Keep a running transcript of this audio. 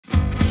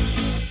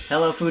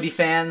Hello, foodie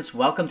fans.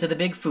 Welcome to the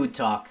Big Food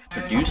Talk,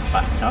 produced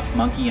by Tough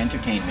Monkey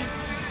Entertainment.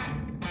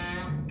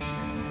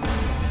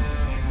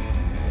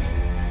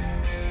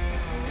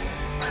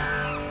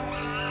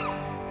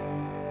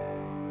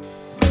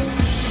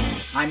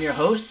 I'm your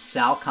host,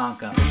 Sal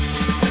Conca.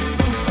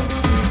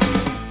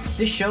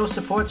 This show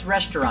supports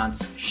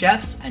restaurants,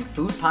 chefs, and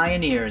food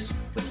pioneers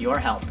with your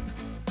help.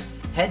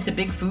 Head to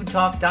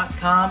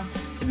bigfoodtalk.com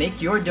to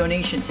make your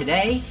donation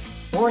today,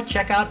 or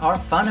check out our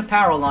fun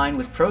apparel line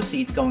with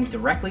proceeds going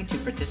directly to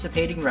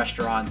participating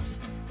restaurants.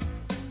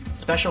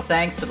 Special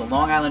thanks to the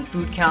Long Island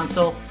Food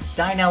Council,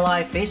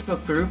 DineLI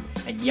Facebook group,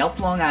 and Yelp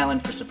Long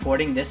Island for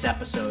supporting this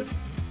episode.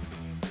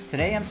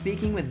 Today I'm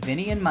speaking with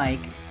Vinny and Mike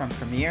from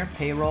Premier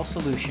Payroll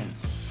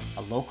Solutions,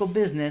 a local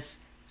business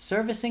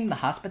servicing the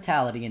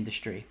hospitality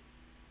industry.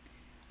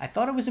 I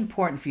thought it was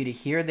important for you to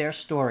hear their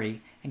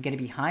story and get a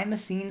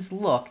behind-the-scenes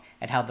look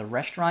at how the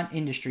restaurant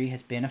industry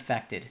has been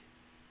affected.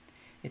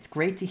 It's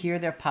great to hear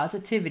their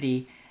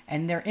positivity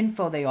and their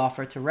info they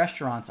offer to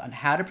restaurants on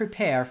how to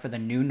prepare for the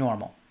new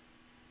normal.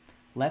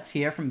 Let's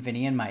hear from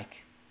Vinny and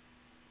Mike.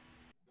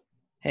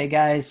 Hey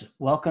guys,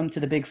 welcome to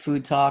the Big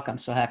Food Talk. I'm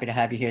so happy to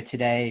have you here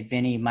today.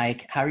 Vinny,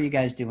 Mike, how are you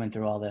guys doing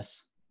through all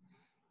this?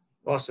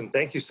 Awesome.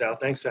 Thank you, Sal.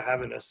 Thanks for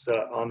having us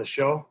on the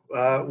show.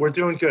 We're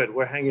doing good.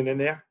 We're hanging in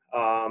there.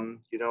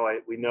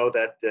 We know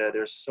that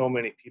there's so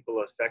many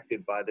people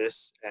affected by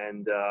this,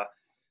 and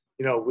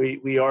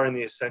we are in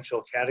the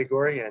essential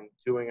category and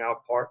doing our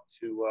part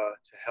to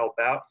help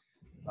out.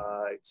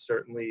 It's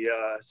certainly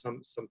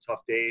some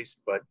tough days,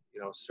 but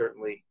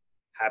certainly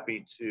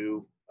happy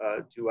to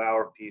do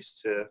our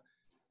piece to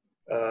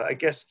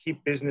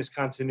keep business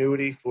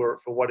continuity for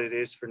what it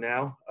is for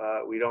now.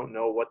 We don't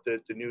know what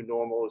the new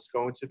normal is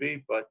going to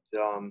be, but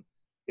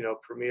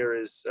Premier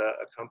is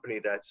a company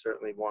that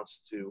certainly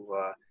wants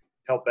to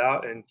help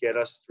out and get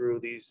us through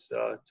these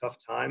tough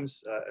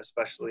times,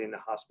 especially in the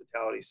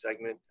hospitality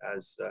segment.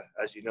 As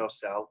you know,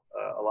 Sal,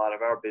 a lot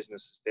of our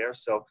business is there.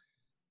 So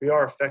we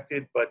are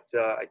affected, but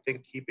I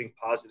think keeping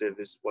positive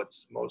is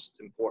what's most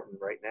important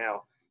right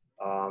now,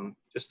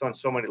 just on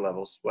so many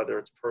levels, whether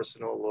it's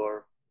personal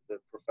or the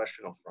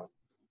professional front.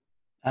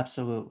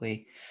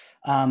 Absolutely.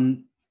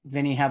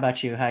 Vinny, how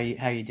about you? How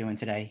you doing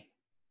today?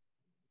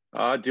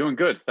 Doing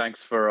good.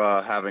 Thanks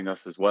for having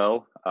us as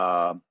well.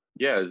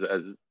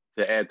 As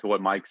to add to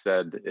what Mike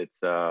said, it's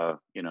they're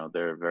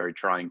very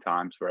trying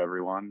times for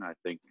everyone. I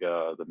think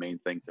the main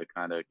thing to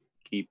kind of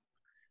keep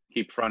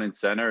front and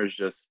center is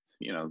just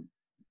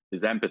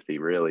is empathy,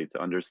 really,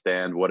 to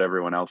understand what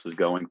everyone else is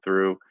going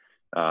through,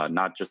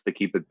 not just to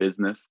keep it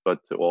business, but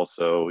to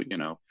also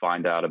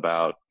find out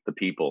about the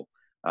people,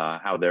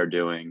 how they're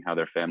doing, how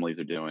their families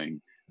are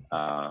doing.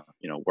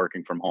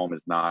 Working from home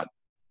is not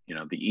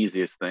the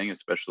easiest thing,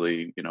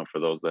 especially for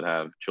those that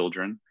have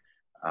children.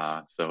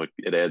 So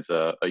it adds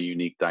a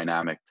unique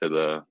dynamic to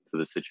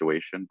the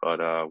situation, but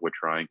we're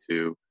trying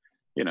to,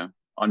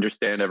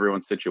 understand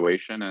everyone's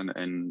situation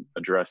and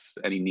address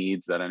any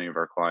needs that any of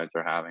our clients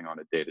are having on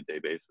a day-to-day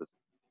basis.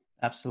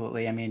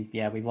 Absolutely. I mean,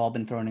 yeah, we've all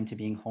been thrown into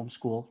being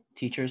homeschool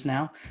teachers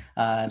now,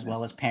 as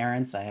well as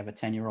parents. I have a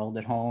 10-year-old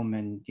at home,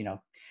 and,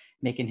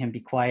 making him be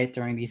quiet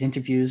during these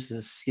interviews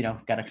is,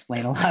 got to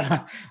explain a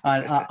lot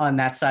on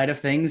that side of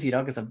things,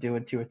 because I'm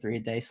doing 2 or 3 a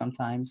day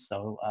sometimes.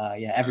 So,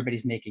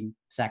 everybody's making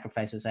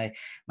sacrifices.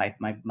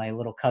 My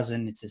little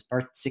cousin, it's his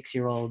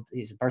 6-year-old,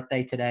 his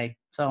birthday today.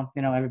 So,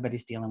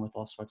 everybody's dealing with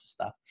all sorts of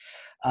stuff.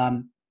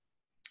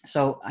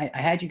 So I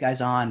had you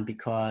guys on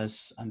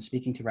because I'm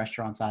speaking to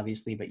restaurants,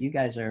 obviously, but you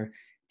guys are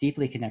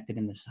deeply connected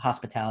in the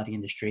hospitality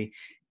industry.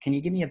 Can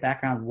you give me a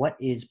background? What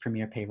is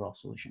Premier Payroll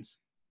Solutions?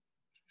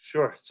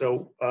 Sure.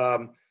 So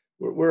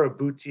we're a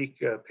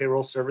boutique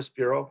payroll service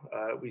bureau.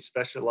 We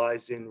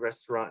specialize in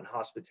restaurant and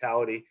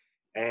hospitality,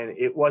 and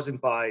it wasn't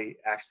by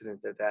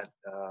accident that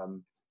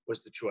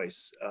was the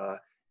choice.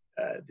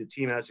 The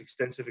team has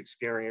extensive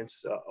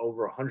experience,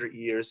 over 100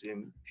 years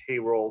in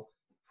payroll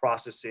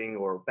processing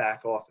or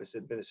back office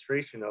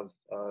administration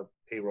of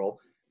payroll,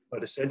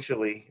 but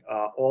essentially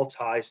all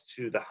ties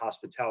to the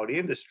hospitality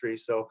industry.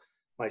 So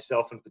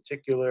myself in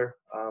particular,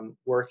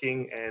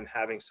 working and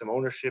having some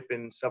ownership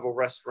in several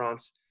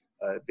restaurants.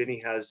 Vinny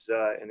has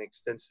an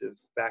extensive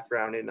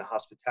background in the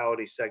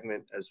hospitality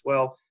segment as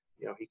well.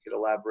 He could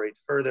elaborate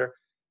further.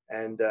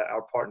 And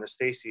our partner,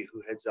 Stacy,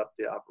 who heads up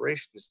the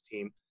operations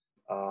team,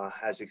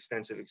 has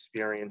extensive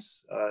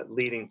experience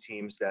leading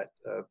teams that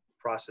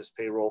process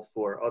payroll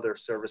for other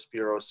service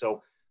bureaus.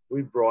 So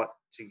we brought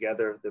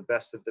together the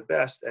best of the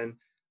best. And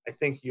I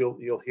think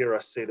you'll hear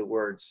us say the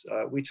words.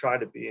 We try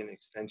to be an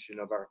extension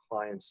of our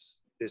clients'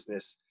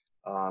 business.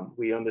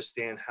 We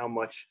understand how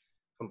much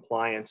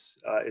compliance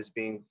is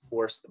being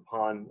forced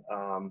upon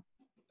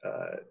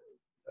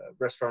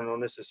restaurant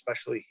owners,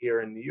 especially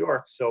here in New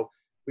York. So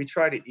we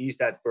try to ease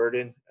that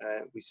burden.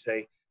 We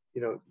say,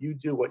 you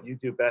do what you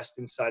do best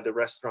inside the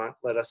restaurant.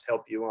 Let us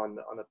help you on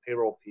the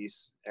payroll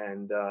piece.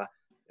 And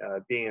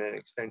being an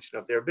extension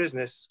of their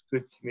business,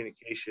 good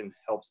communication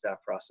helps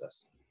that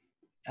process.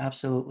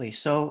 Absolutely.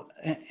 So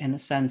in a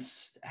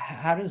sense,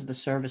 how does the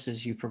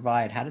services you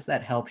provide, how does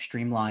that help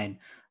streamline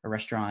a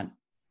restaurant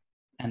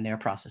and their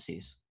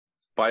processes?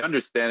 By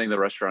understanding the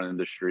restaurant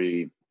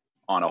industry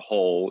on a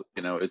whole,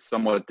 is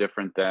somewhat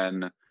different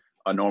than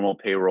a normal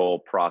payroll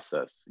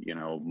process.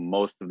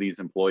 Most of these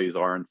employees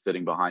aren't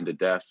sitting behind a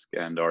desk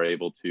and are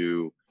able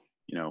to,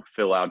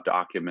 fill out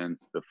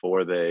documents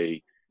before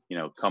they,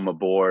 come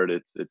aboard.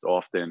 It's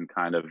often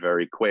kind of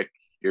very quick.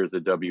 Here's a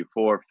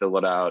W-4, fill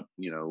it out,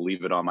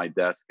 leave it on my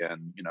desk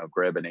and,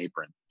 grab an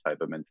apron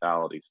type of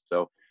mentality.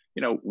 So,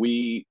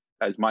 we,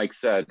 as Mike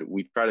said,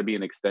 we try to be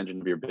an extension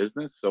of your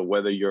business. So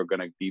whether you're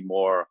going to be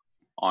more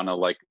on a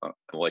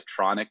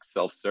electronic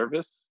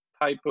self-service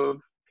type of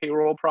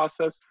payroll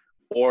process,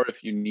 or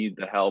if you need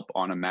the help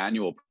on a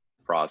manual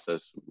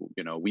process,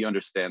 we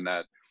understand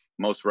that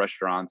most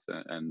restaurants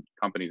and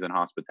companies in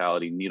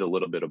hospitality need a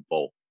little bit of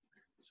both.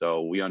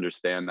 So we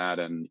understand that,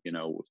 and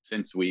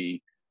since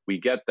we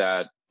get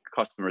that,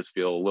 customers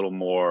feel a little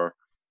more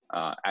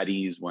at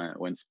ease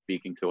when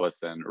speaking to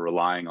us and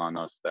relying on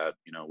us that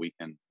we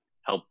can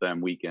help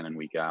them week in and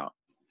week out.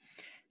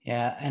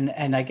 Yeah,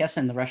 and I guess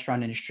in the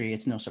restaurant industry,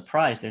 it's no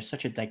surprise there's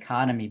such a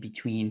dichotomy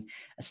between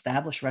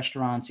established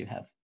restaurants who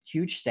have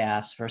huge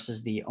staffs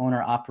versus the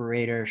owner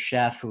operator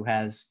chef who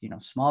has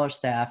smaller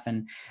staff,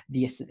 and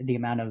the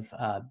amount of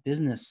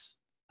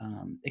business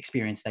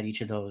experience that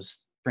each of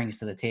those brings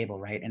to the table,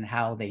 right? And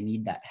how they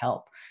need that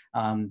help.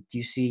 Do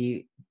you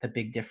see the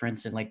big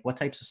difference in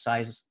what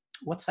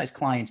what size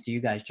clients do you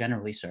guys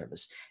generally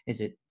service?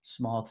 Is it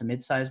small to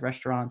mid-sized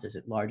restaurants? Is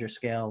it larger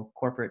scale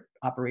corporate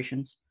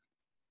operations?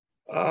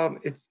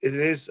 It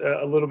is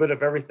a little bit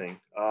of everything.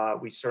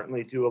 We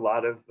certainly do a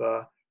lot of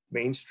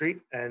Main Street,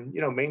 and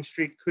Main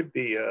Street could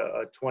be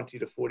a 20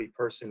 to 40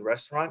 person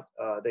restaurant.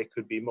 They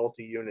could be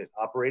multi-unit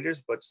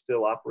operators, but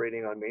still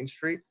operating on Main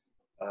Street.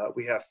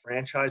 We have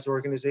franchise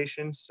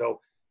organizations, so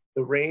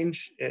the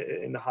range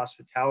in the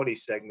hospitality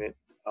segment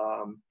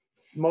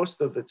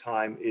most of the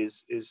time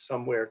is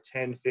somewhere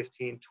 10,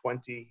 15,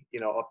 20,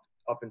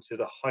 up into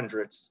the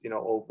hundreds,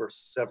 over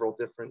several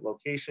different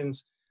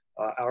locations.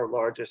 Our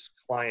largest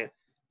client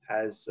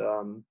has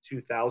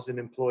 2,000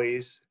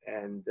 employees,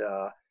 and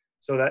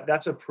so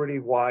that's a pretty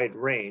wide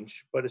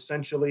range. But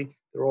essentially,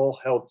 they're all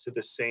held to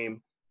the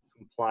same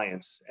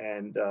compliance.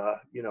 And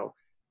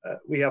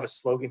we have a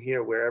slogan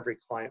here where every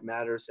client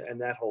matters,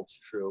 and that holds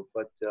true.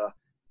 But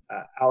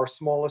our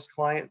smallest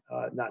client,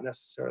 not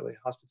necessarily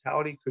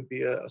hospitality, could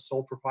be a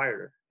sole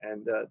proprietor,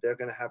 and they're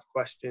going to have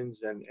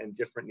questions and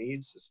different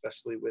needs,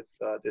 especially with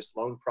this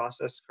loan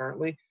process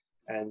currently.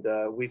 And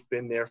we've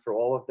been there for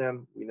all of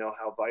them. We know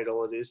how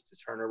vital it is to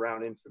turn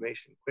around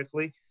information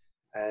quickly.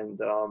 And,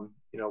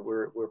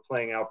 we're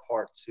playing our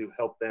part to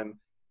help them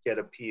get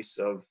a piece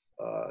of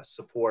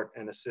support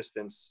and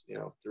assistance,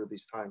 through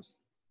these times.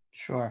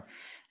 Sure.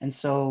 And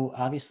so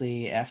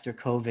obviously after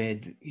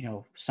COVID,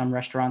 some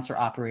restaurants are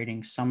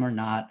operating, some are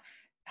not.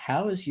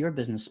 How has your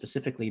business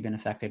specifically been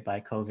affected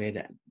by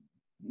COVID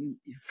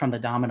from the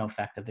domino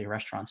effect of the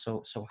restaurants?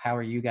 So how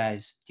are you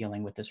guys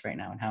dealing with this right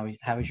now? And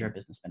how has your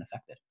business been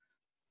affected?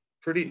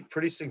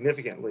 Pretty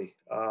significantly.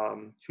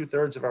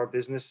 2/3 of our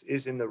business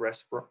is in the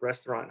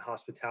restaurant and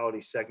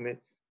hospitality segment.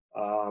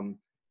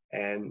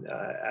 And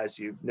as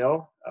you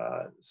know,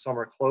 some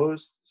are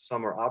closed,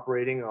 some are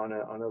operating on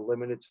a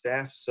limited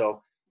staff.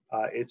 So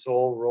it's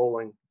all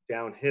rolling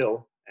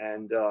downhill,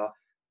 and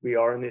we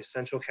are in the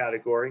essential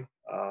category.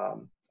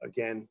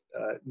 Again,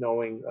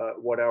 knowing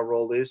what our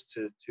role is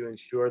to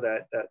ensure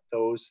that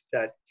those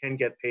that can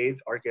get paid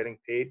are getting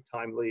paid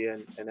timely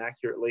and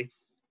accurately.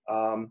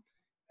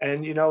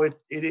 And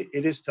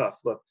it is tough.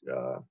 Look,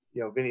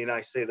 Vinny and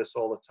I say this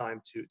all the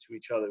time to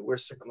each other. We're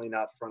certainly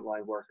not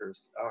frontline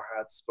workers. Our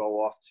hats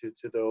go off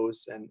to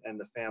those and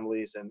the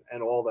families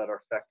and all that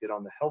are affected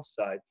on the health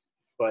side.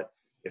 But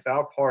if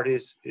our part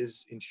is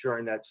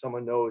ensuring that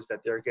someone knows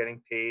that they're getting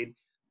paid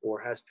or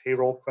has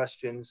payroll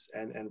questions,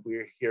 and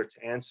we're here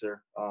to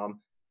answer,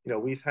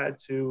 we've had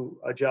to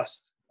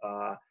adjust.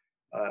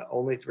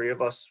 Only 3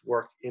 of us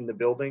work in the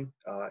building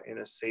in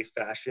a safe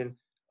fashion.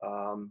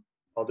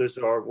 Others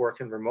are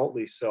working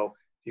remotely. So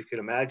you can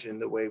imagine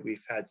the way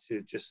we've had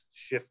to just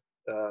shift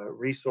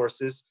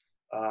resources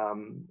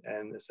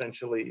and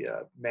essentially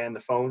man the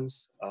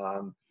phones.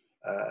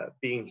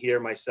 Being here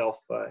myself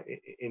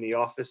in the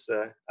office,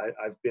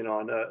 I've been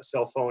on a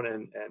cell phone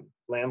and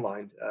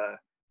landline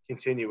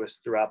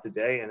continuous throughout the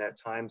day, and at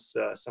times,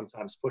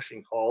 sometimes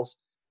pushing calls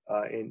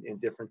in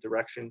different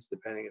directions,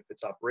 depending if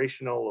it's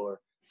operational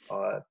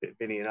or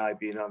Vinny and I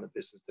being on the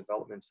business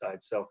development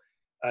side. So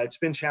it's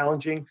been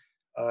challenging.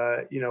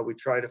 We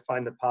try to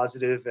find the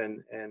positive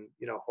and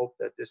hope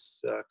that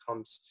this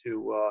comes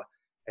to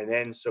an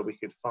end so we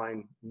could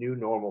find new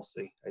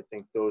normalcy. I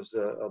think those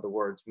are the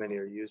words many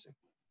are using.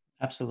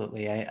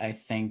 Absolutely. I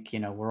think,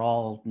 we're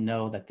all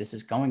know that this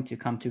is going to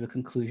come to a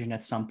conclusion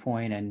at some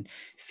point, and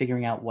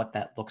figuring out what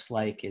that looks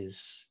like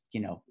is,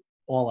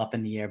 all up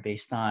in the air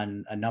based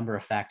on a number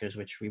of factors,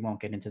 which we won't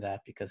get into that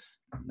because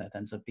that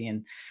ends up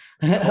being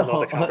a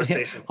whole other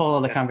conversation. Whole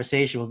other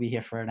conversation. We'll be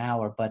here for an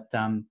hour. But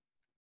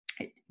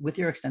with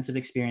your extensive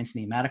experience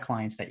and the amount of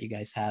clients that you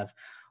guys have,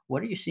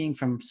 What are you seeing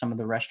from some of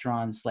the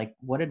restaurants? Like,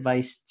 what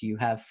advice do you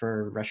have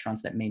for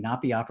restaurants that may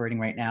not be operating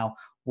right now?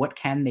 What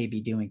can they be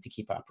doing to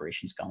keep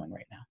operations going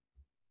right now?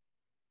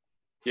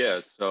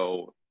 Yeah,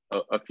 so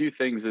a few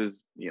things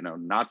is,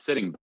 not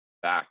sitting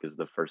back is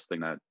the first thing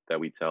that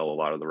we tell a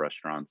lot of the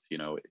restaurants.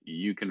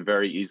 You can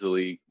very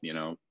easily,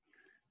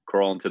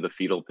 crawl into the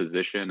fetal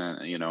position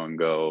and and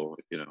go,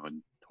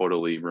 and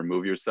totally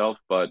remove yourself,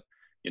 but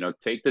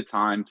take the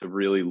time to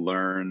really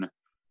learn,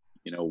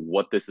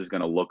 what this is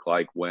going to look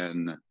like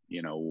when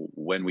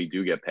we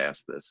do get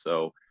past this.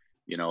 So,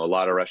 a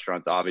lot of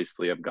restaurants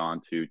obviously have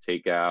gone to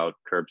takeout,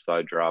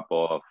 curbside drop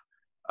off,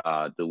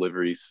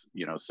 deliveries,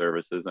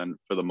 services. And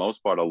for the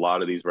most part, a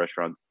lot of these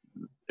restaurants,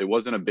 it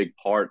wasn't a big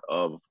part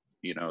of,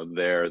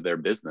 their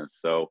business.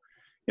 So,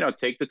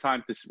 take the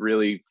time to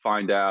really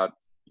find out,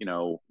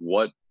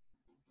 what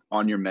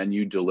on your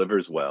menu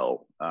delivers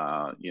well,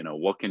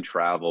 what can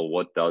travel,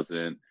 what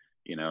doesn't,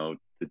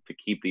 to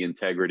keep the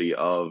integrity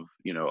of,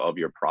 of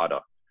your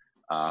product.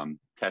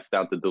 Test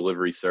out the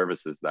delivery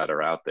services that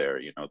are out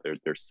there.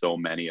 There's so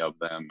many of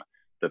them,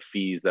 the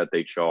fees that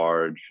they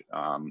charge,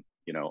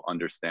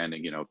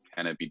 understanding,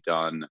 can it be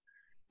done,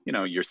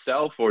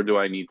 yourself, or do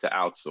I need to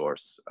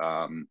outsource?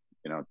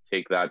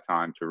 Take that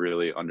time to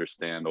really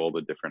understand all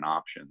the different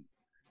options.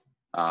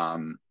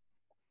 Um,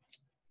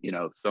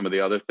 some of the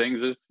other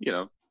things is,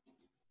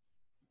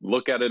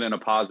 look at it in a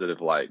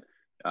positive light.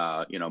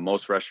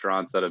 Most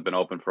restaurants that have been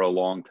open for a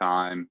long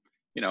time,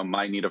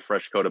 might need a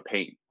fresh coat of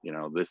paint.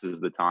 This is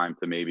the time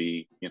to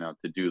maybe,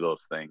 to do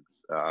those things,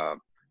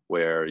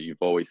 where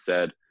you've always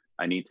said,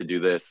 I need to do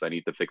this, I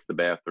need to fix the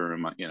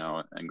bathroom,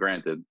 and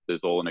granted,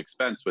 there's all an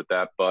expense with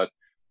that, but,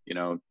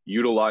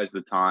 utilize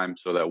the time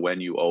so that when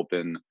you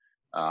open,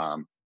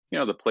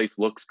 the place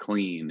looks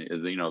clean.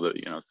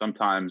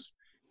 Sometimes,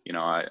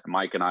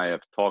 Mike and I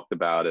have talked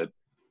about it.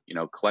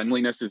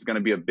 Cleanliness is going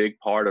to be a big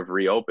part of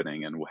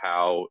reopening and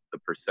how the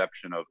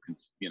perception of,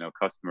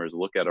 customers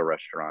look at a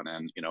restaurant.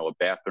 And, a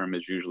bathroom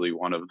is usually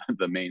one of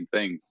the main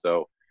things.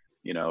 So,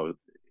 you know,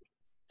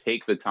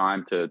 take the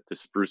time to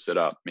spruce it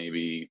up,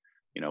 maybe,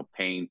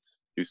 paint,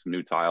 do some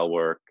new tile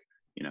work,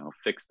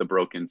 fix the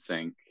broken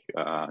sink,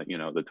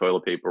 the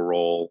toilet paper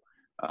roll,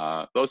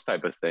 those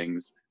type of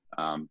things.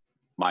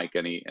 Mike,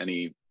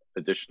 any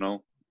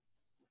additional?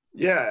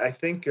 Yeah, I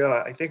think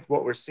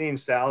what we're seeing,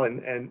 Sal,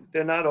 and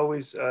they're not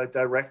always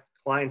direct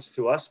clients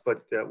to us,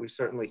 but we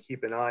certainly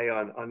keep an eye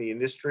on the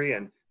industry.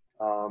 And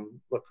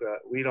look,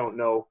 we don't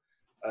know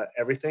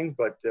everything,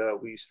 but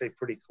we stay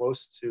pretty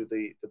close to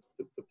the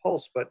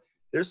pulse. But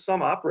there's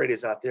some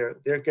operators out there;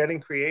 they're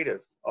getting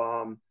creative.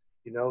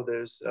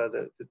 There's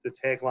the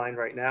tagline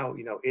right now.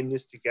 In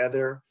this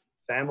together,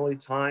 family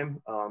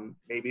time.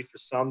 Maybe for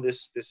some,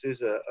 this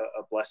is a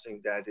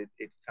blessing that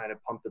it kind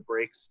of pumped the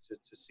brakes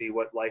to see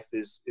what life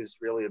is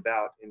really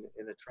about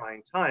in a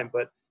trying time.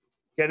 But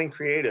getting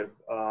creative.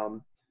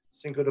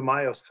 Cinco de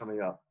Mayo's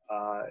coming up.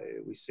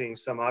 We're seeing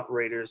some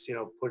operators,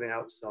 putting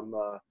out some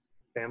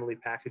family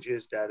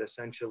packages that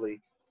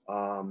essentially,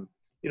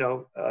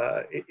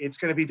 it's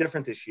going to be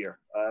different this year.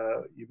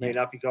 You may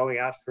not be going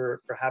out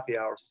for happy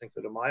hour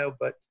Cinco de Mayo,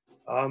 but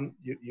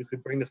you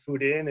could bring the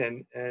food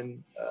in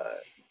and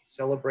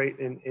celebrate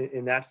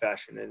in that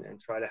fashion and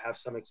try to have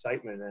some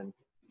excitement. And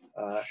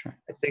Sure.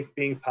 I think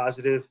being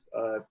positive,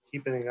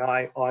 keeping an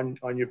eye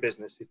on your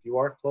business. If you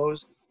are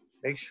closed,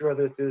 make sure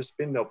that there's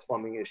been no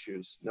plumbing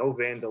issues, no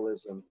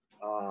vandalism,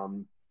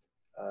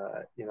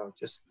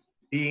 just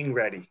being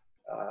ready.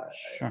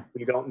 Sure.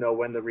 We don't know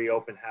when the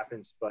reopen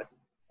happens, but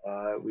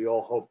we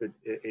all hope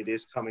it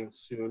is coming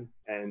soon,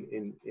 and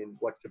in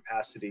what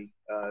capacity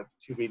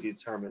to be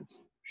determined.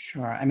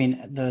 Sure. I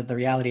mean, the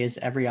reality is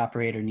every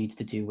operator needs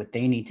to do what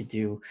they need to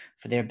do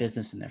for their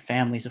business and their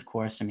families, of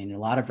course. I mean, a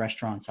lot of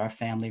restaurants are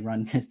family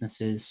run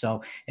businesses,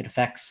 so it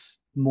affects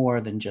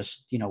more than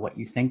just, what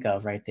you think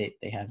of, right? They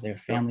have their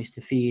Sure. families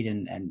to feed,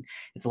 and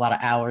it's a lot of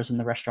hours in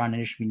the restaurant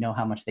industry. We know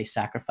how much they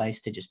sacrifice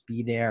to just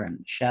be there, and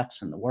the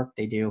chefs and the work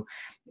they do.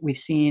 We've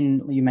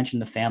seen, you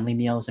mentioned the family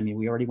meals. I mean,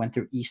 we already went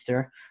through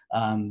Easter.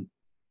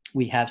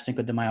 We have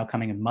Cinco de Mayo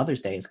coming, and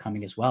Mother's Day is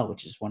coming as well,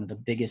 which is one of the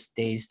biggest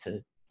days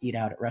to eat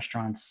out at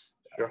restaurants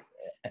Sure.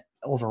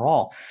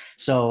 overall.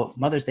 So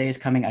Mother's Day is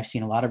coming. I've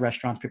seen a lot of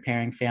restaurants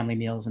preparing family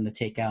meals and the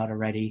takeout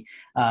already.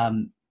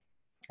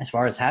 As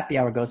far as happy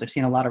hour goes, I've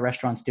seen a lot of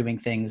restaurants doing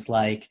things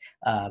like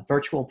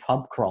virtual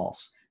pub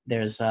crawls.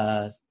 There's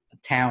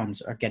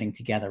towns are getting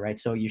together, right?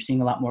 So you're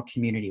seeing a lot more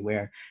community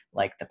where,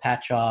 like, the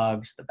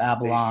Patchogues, the Bayshore.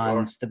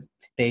 Babylons, the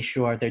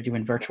Bayshore, they're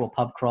doing virtual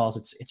pub crawls.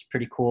 It's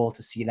pretty cool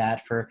to see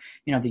that for,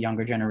 the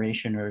younger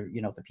generation, or,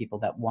 the people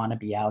that want to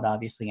be out,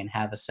 obviously, and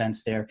have a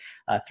sense there.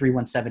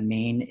 317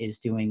 Main is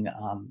doing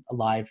a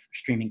live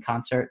streaming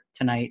concert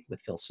tonight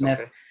with Phil Smith.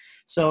 Okay.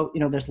 So,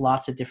 there's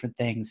lots of different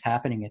things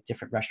happening at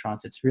different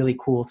restaurants. It's really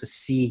cool to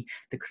see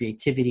the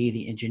creativity,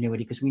 the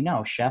ingenuity, because we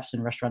know chefs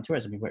and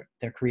restaurateurs, I mean,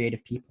 they're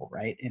creative people,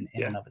 right? In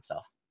and of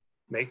itself.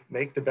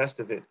 Make the best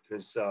of it,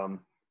 because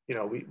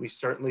we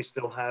certainly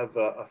still have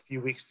a few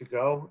weeks to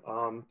go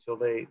till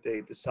they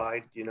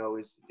decide,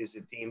 is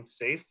it deemed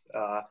safe.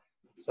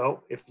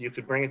 So if you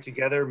could bring it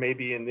together,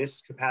 maybe in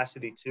this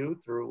capacity too,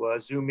 through a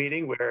Zoom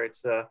meeting where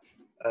it's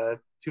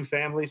two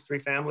families, three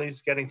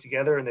families getting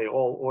together and they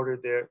all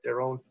ordered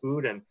their own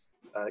food, and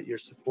you're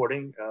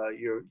supporting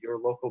your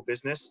local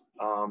business,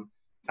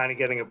 kind of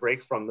getting a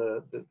break from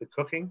the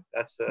cooking.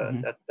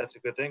 Hmm. That's a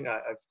good thing.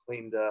 I've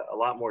cleaned a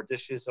lot more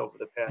dishes over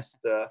the past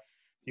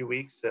few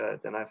weeks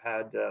than I've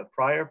had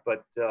prior,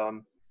 but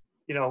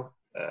you know,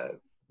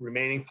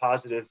 remaining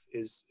positive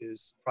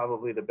is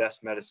probably the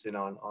best medicine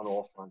on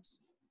all fronts.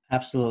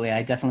 Absolutely.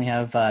 I definitely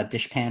have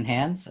dishpan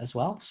hands as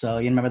well. So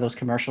you remember those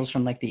commercials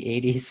from like the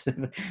 80s?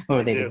 What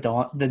were I they, do.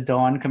 the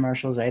Dawn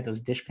commercials, right?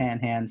 Those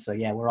dishpan hands. So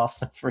yeah, we're all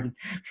suffering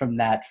from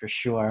that for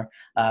sure.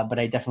 But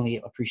I definitely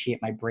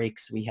appreciate my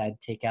breaks. We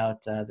had takeout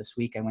this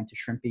week. I went to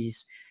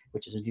Shrimpies,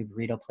 which is a new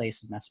burrito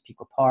place in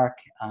Massapequa Park.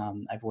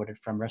 I've ordered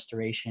from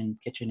Restoration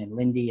Kitchen in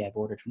Lindy. I've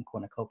ordered from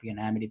Cornucopia in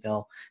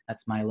Amityville.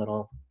 That's my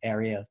little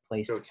area of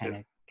place Go to kind to.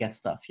 of get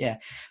stuff. Yeah.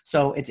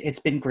 So it's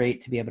been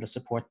great to be able to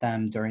support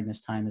them during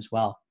this time as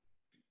well.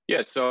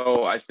 Yeah,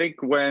 so I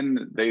think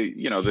when they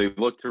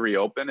look to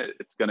reopen,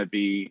 it's going to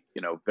be,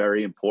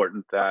 very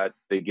important that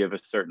they give a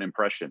certain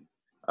impression,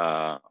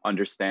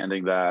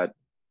 understanding that,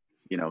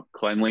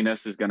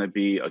 cleanliness is going to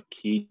be a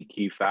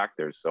key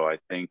factor. So I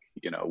think,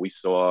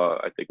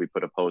 I think we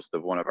put a post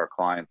of one of our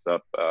clients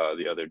up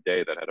the other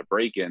day that had a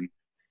break-in,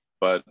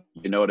 but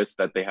you noticed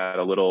that they had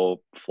a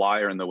little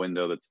flyer in the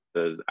window that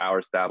says our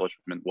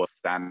establishment was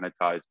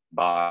sanitized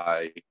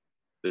by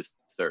this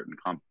certain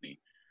company.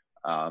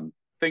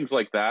 Things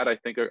like that, I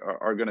think,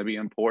 are going to be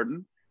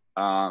important.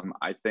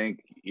 I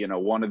think,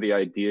 one of the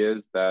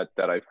ideas that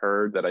I've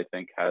heard that I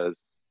think has,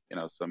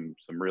 some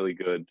really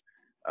good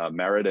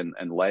merit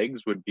and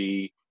legs would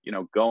be,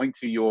 going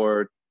to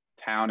your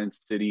town and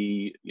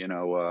city,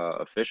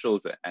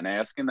 officials and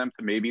asking them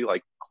to maybe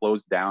like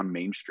close down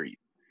Main Street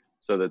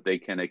so that they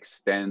can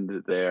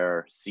extend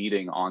their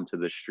seating onto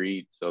the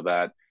street, so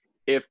that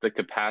if the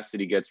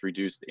capacity gets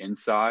reduced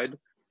inside,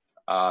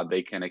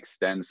 they can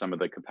extend some of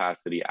the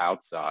capacity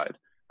outside.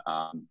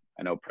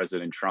 I know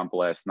President Trump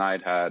last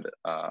night had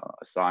a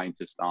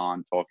scientist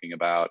on talking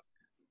about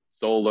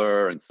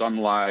solar and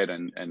sunlight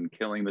and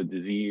killing the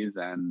disease.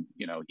 And,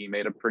 he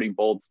made a pretty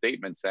bold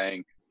statement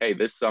saying, hey,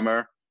 this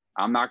summer,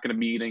 I'm not going to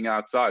be eating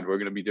outside. We're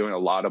going to be doing a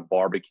lot of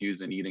barbecues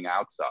and eating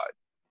outside.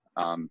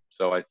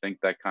 So I think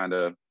that kind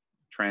of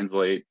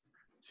translates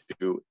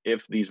to,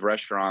 if these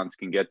restaurants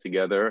can get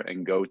together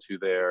and go to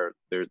their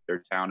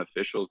town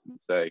officials and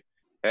say,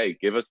 hey,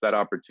 give us that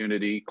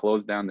opportunity,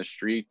 close down the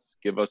streets,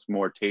 give us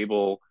more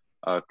table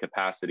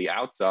capacity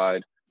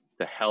outside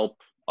to help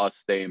us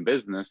stay in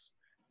business.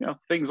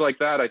 Things like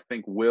that, I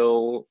think,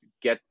 will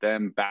get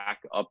them back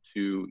up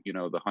to, the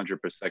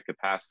 100%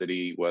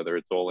 capacity, whether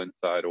it's all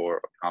inside or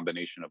a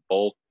combination of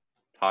both,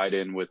 tied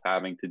in with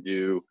having to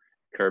do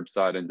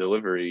curbside and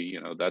delivery.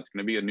 That's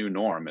going to be a new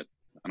norm.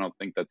 I don't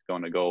think that's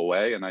going to go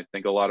away. And I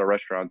think a lot of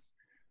restaurants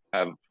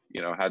have,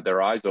 had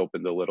their eyes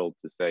opened a little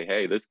to say,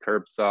 hey, this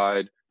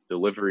curbside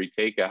delivery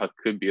takeout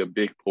could be a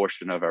big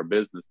portion of our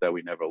business that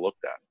we never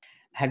looked at.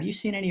 Have you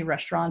seen any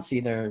restaurants,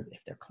 either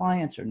if they're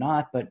clients or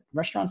not, but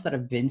restaurants that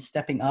have been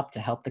stepping up to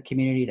help the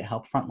community, to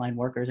help frontline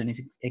workers? Any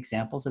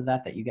examples of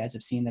that you guys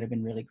have seen that have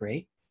been really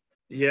great?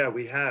 Yeah,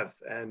 we have,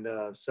 and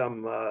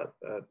some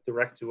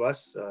direct to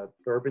us.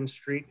 Bourbon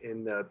Street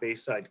in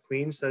Bayside,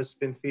 Queens, has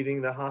been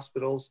feeding the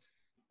hospitals.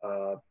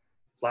 Uh,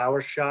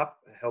 Flower Shop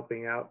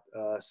helping out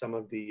some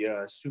of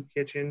the soup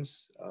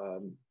kitchens.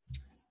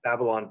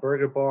 Babylon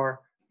Burger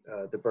Bar,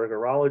 the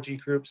Burgerology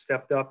Group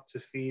stepped up to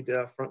feed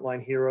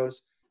frontline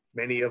heroes.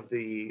 Many of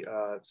the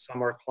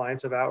some are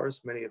clients of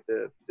ours. Many of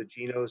the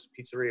Geno's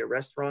Pizzeria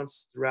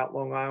restaurants throughout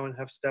Long Island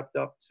have stepped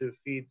up to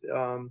feed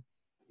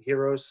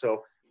heroes.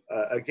 So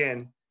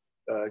again,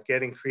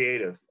 getting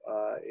creative.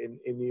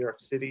 In New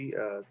York City,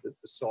 the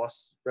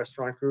Sauce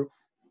Restaurant Group,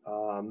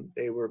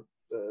 they were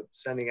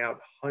sending out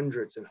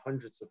hundreds and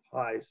hundreds of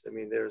pies. I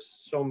mean, there's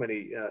so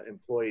many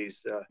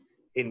employees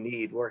in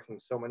need, working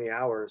so many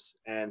hours,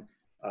 and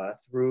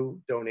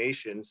through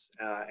donations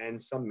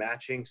and some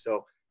matching.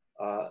 So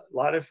a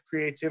lot of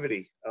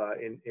creativity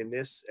in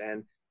this,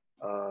 and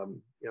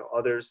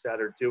others that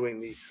are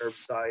doing the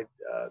curbside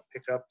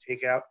pickup,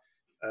 takeout,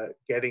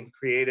 getting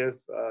creative,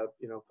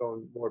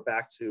 going more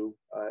back to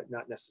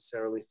not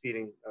necessarily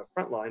feeding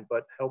frontline,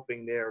 but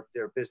helping their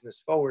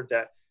business forward,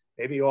 that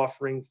maybe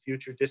offering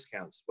future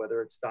discounts,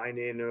 whether it's dine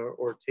in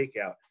or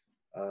takeout.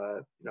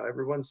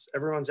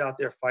 Everyone's out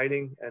there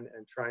fighting and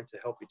trying to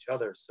help each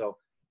other. So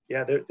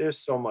yeah, there's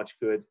so much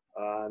good.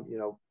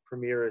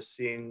 Premier is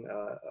seeing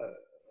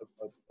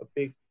a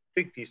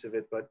big piece of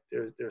it, but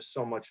there's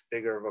so much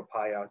bigger of a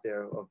pie out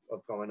there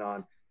of going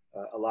on.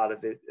 A lot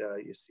of it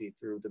you see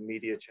through the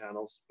media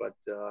channels, but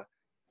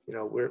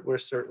we're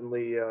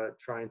certainly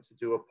trying to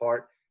do a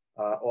part,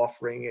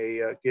 offering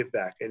a give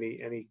back.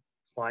 Any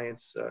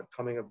clients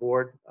coming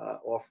aboard,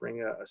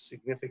 offering a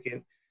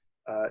significant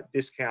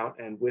discount,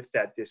 and with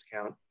that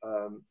discount,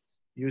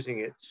 using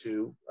it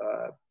to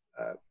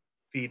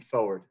feed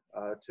forward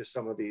to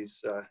some of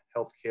these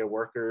healthcare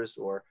workers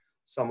or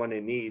someone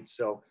in need.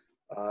 So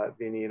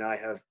Vinny and I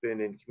have been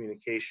in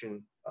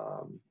communication,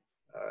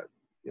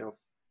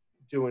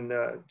 doing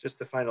just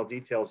the final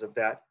details of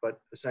that, but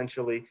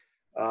essentially,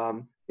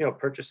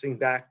 purchasing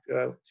back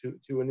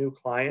to a new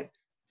client,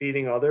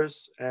 feeding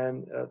others,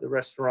 and the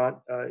restaurant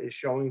is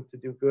showing to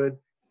do good,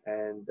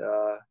 and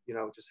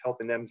just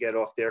helping them get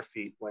off their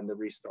feet when the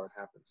restart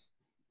happens.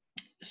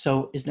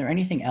 So is there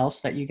anything else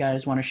that you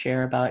guys want to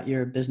share about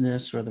your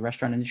business or the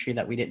restaurant industry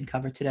that we didn't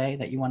cover today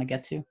that you want to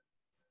get to?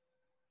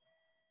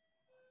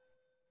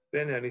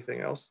 Ben, anything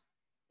else?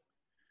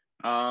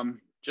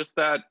 Just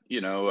that,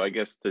 I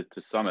guess to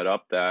sum it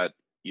up, that,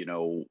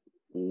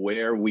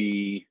 where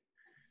we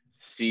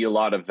see a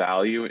lot of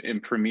value in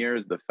Premier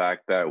is the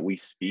fact that we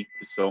speak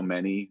to so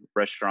many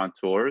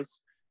restaurateurs,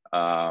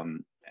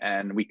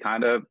 and we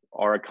kind of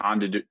are a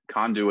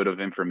conduit of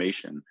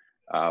information.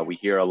 We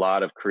hear a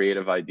lot of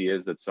creative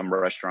ideas that some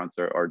restaurants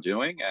are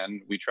doing,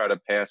 and we try to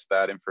pass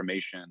that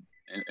information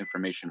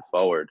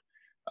forward.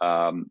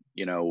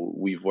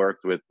 We've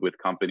worked with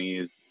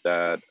companies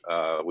that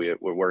we're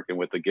working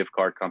with a gift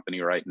card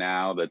company right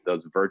now that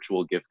does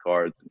virtual gift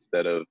cards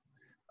instead of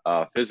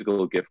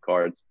physical gift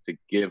cards, to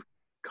give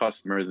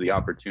customers the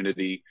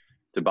opportunity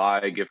to buy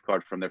a gift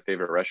card from their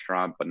favorite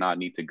restaurant but not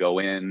need to go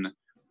in.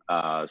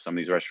 Some of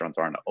these restaurants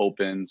aren't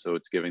open, so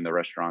it's giving the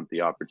restaurant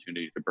the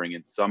opportunity to bring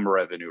in some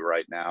revenue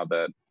right now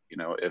that,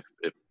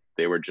 if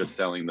they were just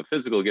selling the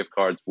physical gift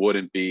cards,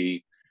 wouldn't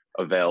be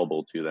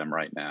available to them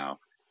right now.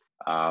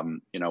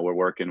 We're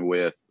working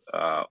with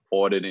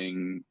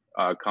auditing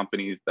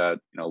companies that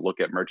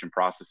look at merchant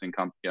processing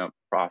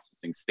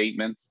processing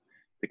statements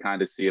to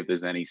kind of see if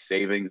there's any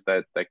savings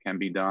that can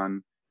be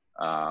done.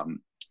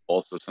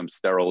 Also, some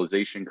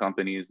sterilization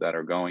companies that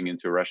are going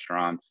into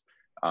restaurants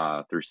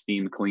through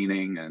steam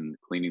cleaning and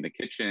cleaning the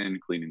kitchen,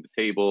 cleaning the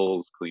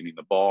tables, cleaning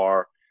the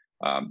bar,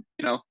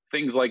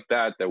 things like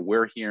that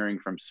we're hearing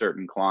from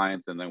certain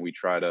clients, and then we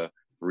try to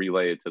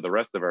relay it to the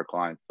rest of our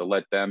clients to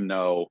let them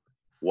know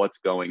what's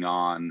going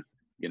on,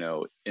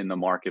 in the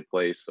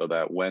marketplace, so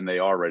that when they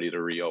are ready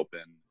to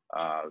reopen,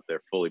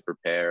 they're fully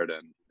prepared,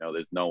 and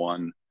there's no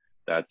one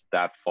that's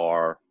that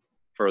far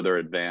further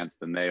advanced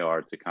than they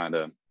are to kind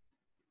of,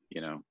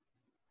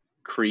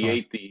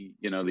 create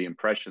the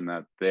impression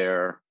that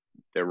they're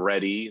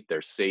ready,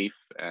 they're safe,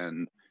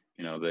 and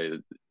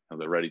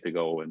they're ready to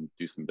go and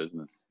do some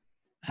business.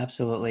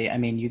 Absolutely. I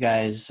mean, you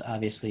guys,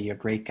 obviously, you're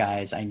great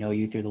guys. I know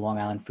you through the Long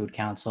Island Food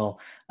Council.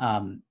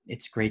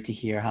 It's great to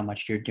hear how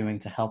much you're doing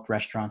to help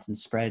restaurants and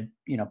spread,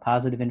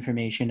 positive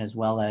information as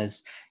well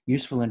as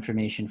useful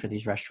information for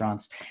these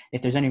restaurants.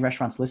 If there's any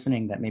restaurants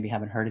listening that maybe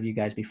haven't heard of you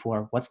guys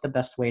before, what's the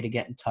best way to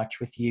get in touch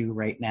with you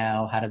right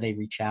now? How do they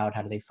reach out?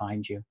 How do they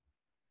find you?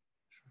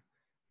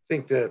 I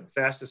think the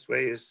fastest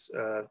way is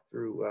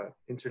through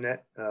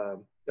internet,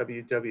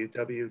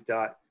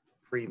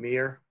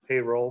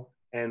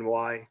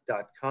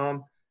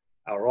 www.premierpayrollny.com.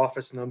 Our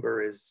office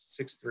number is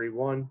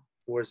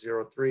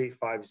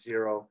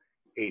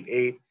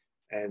 631-403-5088.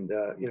 And,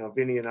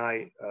 Vinny and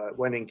I,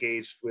 when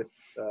engaged with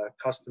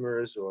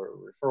customers or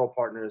referral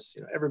partners,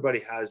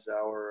 everybody has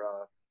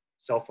our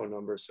cell phone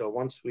number. So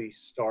once we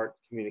start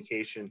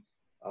communication,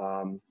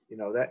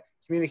 that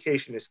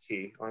communication is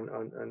key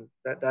on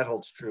that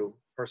holds true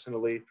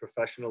personally,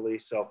 professionally.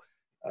 So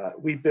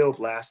we build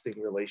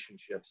lasting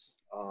relationships.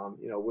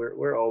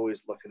 We're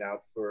always looking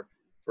out for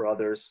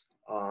others.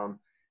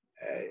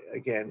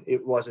 Again,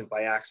 it wasn't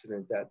by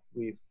accident that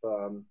we've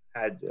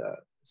had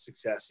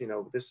success.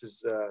 This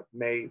is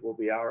May will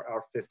be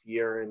our 5th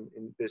year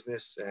in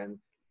business, and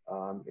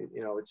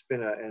it's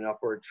been an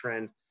upward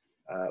trend.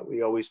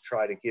 We always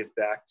try to give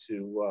back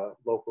to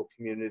local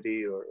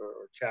community or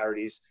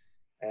charities,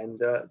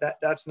 and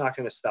that's not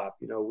going to stop.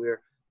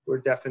 We're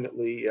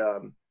definitely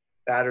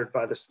battered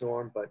by the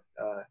storm, but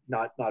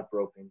not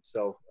broken.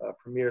 So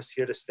Premier's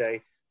here to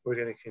stay. We're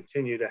going to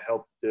continue to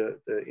help the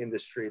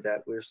industry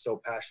that we're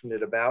so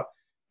passionate about,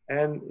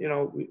 and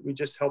we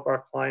just help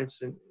our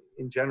clients in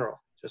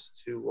general, just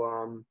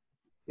to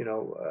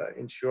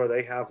ensure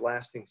they have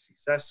lasting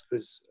success,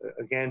 because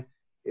again,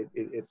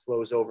 it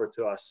flows over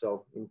to us.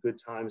 So in good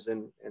times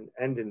and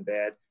in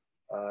bad,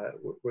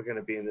 we're going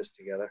to be in this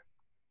together.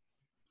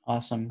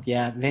 Awesome.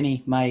 Yeah.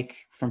 Vinny,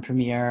 Mike from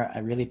Premier, I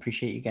really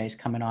appreciate you guys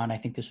coming on. I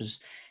think this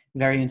was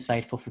very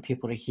insightful for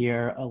people to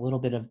hear a little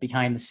bit of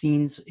behind the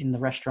scenes in the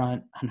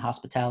restaurant and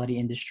hospitality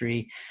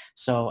industry.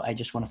 So I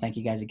just want to thank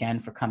you guys again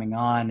for coming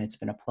on. It's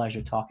been a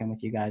pleasure talking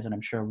with you guys, and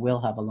I'm sure we'll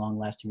have a long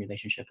lasting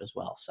relationship as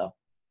well. So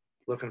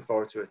looking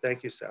forward to it.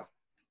 Thank you, Sal.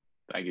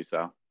 Thank you,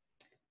 Sal.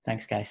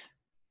 Thanks, guys.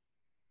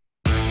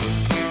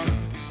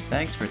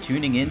 Thanks for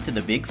tuning in to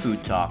The Big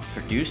Food Talk,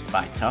 produced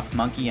by Tough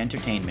Monkey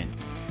Entertainment.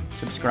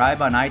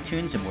 Subscribe on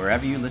iTunes and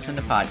wherever you listen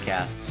to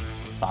podcasts.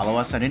 Follow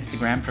us on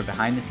Instagram for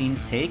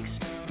behind-the-scenes takes,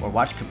 or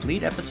watch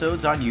complete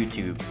episodes on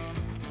YouTube.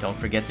 Don't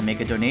forget to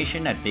make a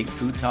donation at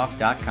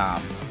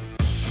bigfoodtalk.com.